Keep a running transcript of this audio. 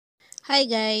Hi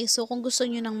guys! So kung gusto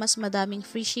nyo ng mas madaming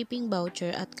free shipping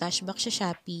voucher at cashback sa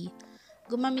Shopee,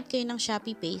 gumamit kayo ng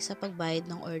Shopee Pay sa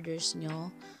pagbayad ng orders nyo.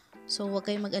 So huwag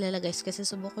kayong mag-alala guys kasi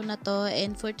subukan na to,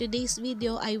 and for today's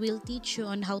video, I will teach you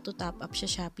on how to top up sa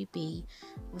Shopee Pay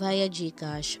via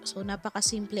GCash. So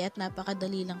napakasimple at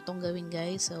napakadali lang tong gawin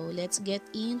guys. So let's get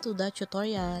into the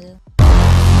tutorial.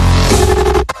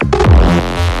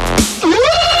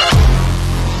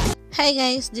 Hi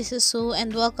guys, this is Sue and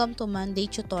welcome to Monday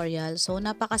tutorial. So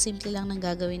napakasimple lang ng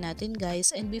gagawin natin guys,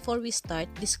 and before we start,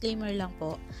 disclaimer lang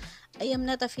po. I am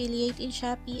not affiliate in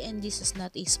Shopee and this is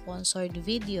not a sponsored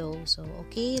video. So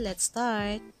okay, let's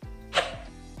start.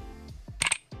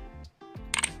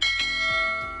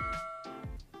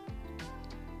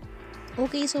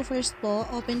 Okay, so first po,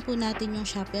 open po natin yung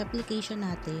Shopee application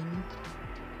natin.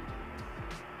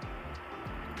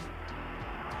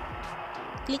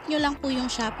 Click nyo lang po yung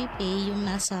Shopee Pay, yung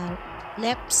nasa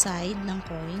left side ng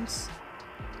coins.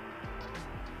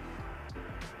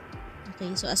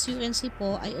 Okay, so as you can see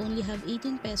po, I only have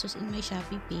 18 pesos in my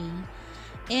Shopee Pay.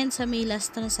 And sa may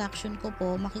last transaction ko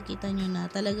po, makikita nyo na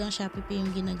talagang Shopee Pay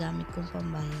yung ginagamit kong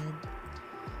pambayad.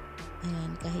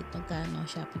 Ayan, kahit magkano,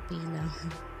 Shopee Pay lang.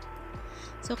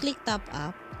 So, click top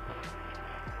up.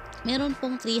 Meron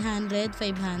pong 300,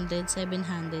 500,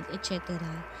 700, etc.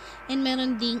 And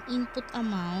meron ding input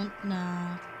amount na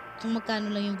kung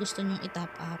magkano lang yung gusto nyong i-top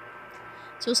up.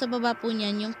 So, sa baba po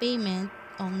niyan, yung payment,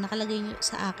 nakalagay nyo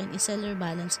sa akin is seller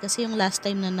balance. Kasi yung last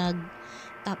time na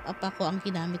nag-top up ako, ang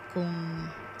ginamit kong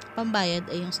pambayad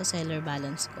ay yung sa seller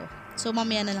balance ko. So,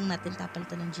 mamaya na lang natin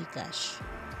tapalitan ng GCash.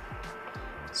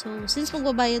 So, since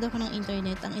magbabayad ako ng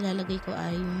internet, ang ilalagay ko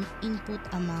ay yung input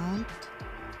amount.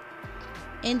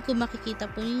 And kung makikita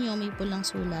po ninyo, may pulang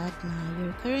sulat na your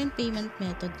current payment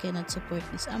method cannot support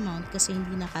this amount kasi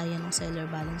hindi na kaya ng seller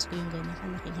balance ko yung ganyan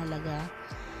kalaking halaga.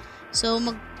 So,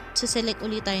 mag-select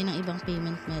ulit tayo ng ibang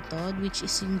payment method, which is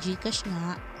yung GCash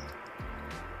nga.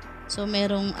 So,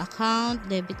 merong account,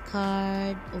 debit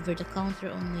card, over-the-counter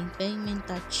online payment,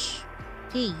 touch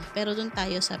pay. Pero dun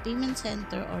tayo sa payment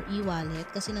center or e-wallet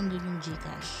kasi nandun yung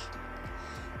GCash.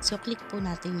 So, click po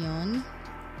natin yon.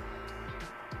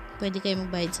 Pwede kayo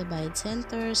magbayad sa Bayad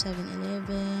Center,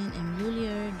 7-Eleven,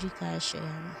 M-Yulier, GCash,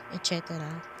 etc.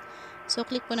 So,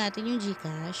 click po natin yung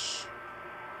GCash.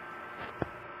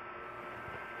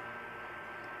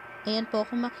 Ayan po,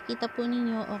 kung makikita po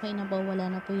ninyo, okay na po, wala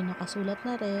na po yung nakasulat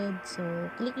na red. So,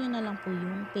 click nyo na lang po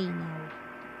yung Pay Now.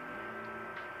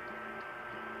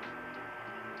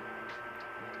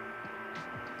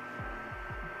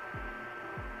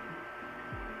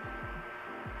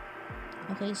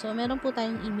 Okay, so meron po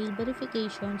tayong email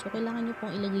verification. So, kailangan nyo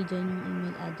pong ilagay dyan yung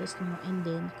email address nyo and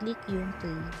then click yung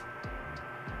Pay.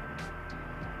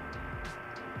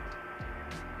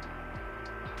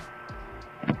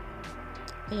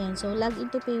 Ayan, so log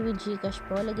into Pay with GCash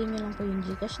po. Lagay nyo lang po yung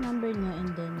GCash number nyo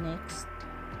and then next.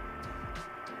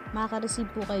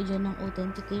 Makaka-receive po kayo dyan ng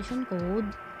authentication code.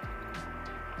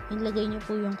 And lagay nyo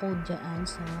po yung code dyan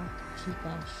sa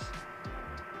GCash.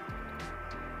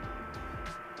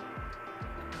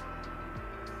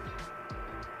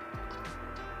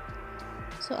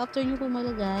 So, after nyo po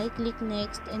malagay, click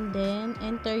next and then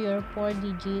enter your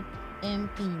 4-digit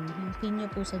MPIN. Yung PIN nyo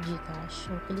po sa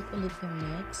GCash. So, click ulit yung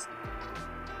next.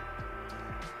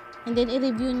 And then,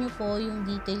 i-review nyo po yung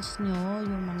details nyo,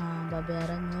 yung mga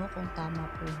babayaran nyo, kung tama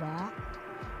po ba,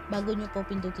 bago nyo po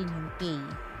pindutin yung pay.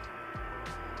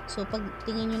 So, pag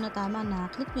tingin nyo na tama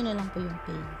na, click nyo na lang po yung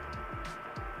pay.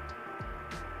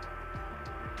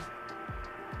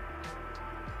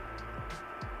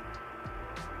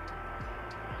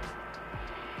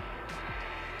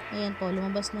 Ayan po,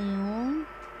 lumabas na yung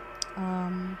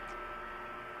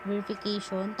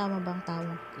verification. Tama bang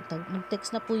tawag?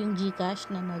 Nag-text na po yung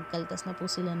GCash na nagkaltas na po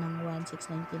sila ng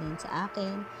 1,699 sa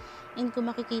akin. And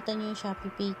kung makikita nyo yung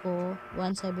Shopee Pay ko,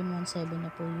 1,717 na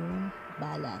po yung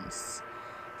balance.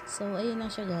 So, ayun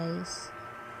na siya guys.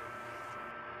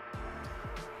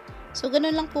 So,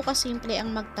 ganun lang po kasimple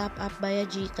ang mag-top up via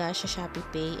GCash sa Shopee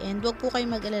Pay. And wag po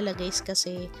kayong mag-alala guys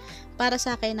kasi para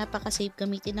sa akin napaka-safe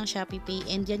gamitin ng Shopee Pay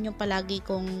and yan yung palagi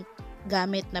kong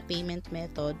gamit na payment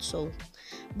method. So,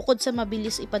 bukod sa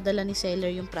mabilis ipadala ni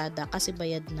seller yung product kasi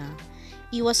bayad na,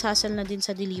 iwas hassle na din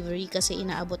sa delivery kasi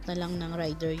inaabot na lang ng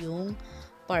rider yung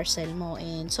parcel mo.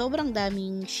 And sobrang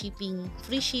daming shipping,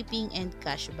 free shipping and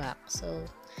cashback. So,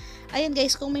 ayan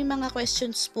guys, kung may mga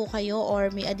questions po kayo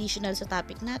or may additional sa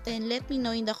topic natin, let me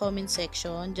know in the comment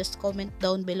section. Just comment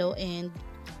down below and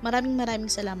maraming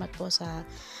salamat po sa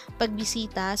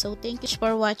pagbisita. So, thank you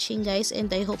for watching guys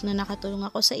and I hope na nakatulong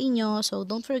ako sa inyo. So,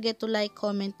 don't forget to like,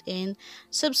 comment, and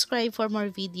subscribe for more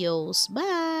videos.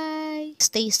 Bye!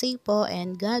 Stay safe po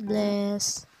and God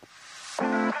bless!